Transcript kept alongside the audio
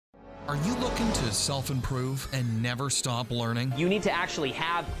Are you looking to self-improve and never stop learning? You need to actually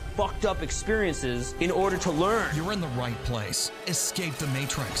have fucked up experiences in order to learn. You're in the right place. Escape the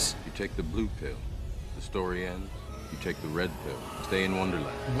Matrix. You take the blue pill, the story ends. You take the red pill, stay in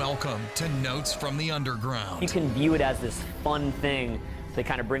Wonderland. Welcome to Notes from the Underground. You can view it as this fun thing that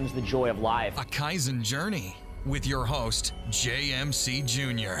kind of brings the joy of life. A Kaizen journey with your host, JMC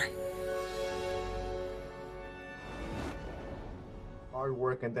Jr. Hard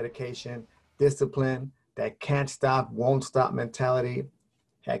work and dedication, discipline, that can't stop, won't stop mentality.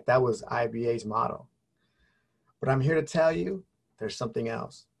 Heck, that was IBA's motto. But I'm here to tell you there's something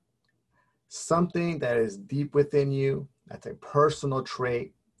else. Something that is deep within you, that's a personal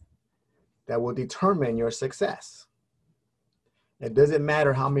trait that will determine your success. It doesn't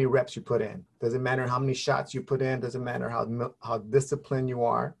matter how many reps you put in. Doesn't matter how many shots you put in. Doesn't matter how disciplined you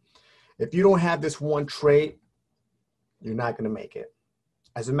are. If you don't have this one trait, you're not going to make it.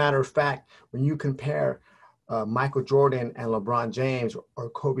 As a matter of fact, when you compare Michael Jordan and LeBron James or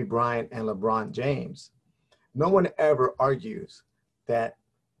Kobe Bryant and LeBron James, no one ever argues that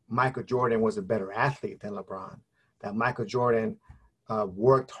Michael Jordan was a better athlete than LeBron, that Michael Jordan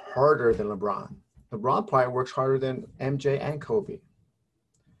worked harder than LeBron. LeBron probably works harder than MJ and Kobe.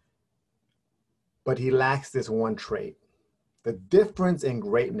 But he lacks this one trait. The difference in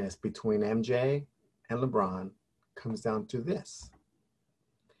greatness between MJ and LeBron comes down to this.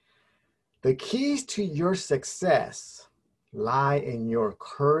 The keys to your success lie in your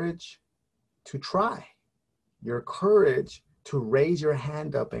courage to try, your courage to raise your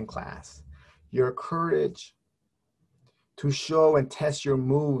hand up in class, your courage to show and test your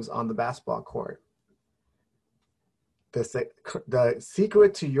moves on the basketball court. The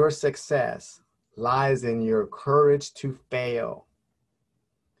secret to your success lies in your courage to fail.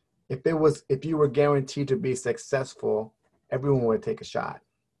 If you were guaranteed to be successful, everyone would take a shot.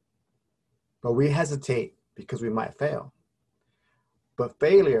 But we hesitate because we might fail. But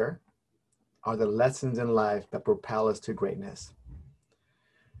failure are the lessons in life that propel us to greatness.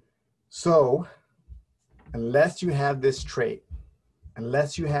 So, unless you have this trait,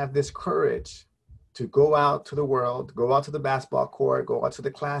 unless you have this courage to go out to the world, go out to the basketball court, go out to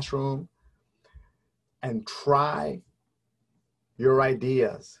the classroom, and try your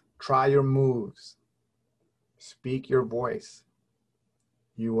ideas, try your moves, speak your voice,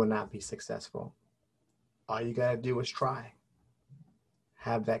 you will not be successful. All you gotta do is try.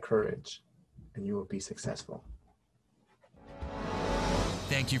 Have that courage, and you will be successful.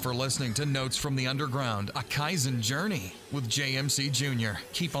 Thank you for listening to Notes from the Underground, a Kaizen journey with JMC Jr.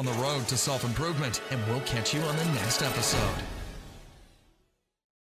 Keep on the road to self-improvement, and we'll catch you on the next episode.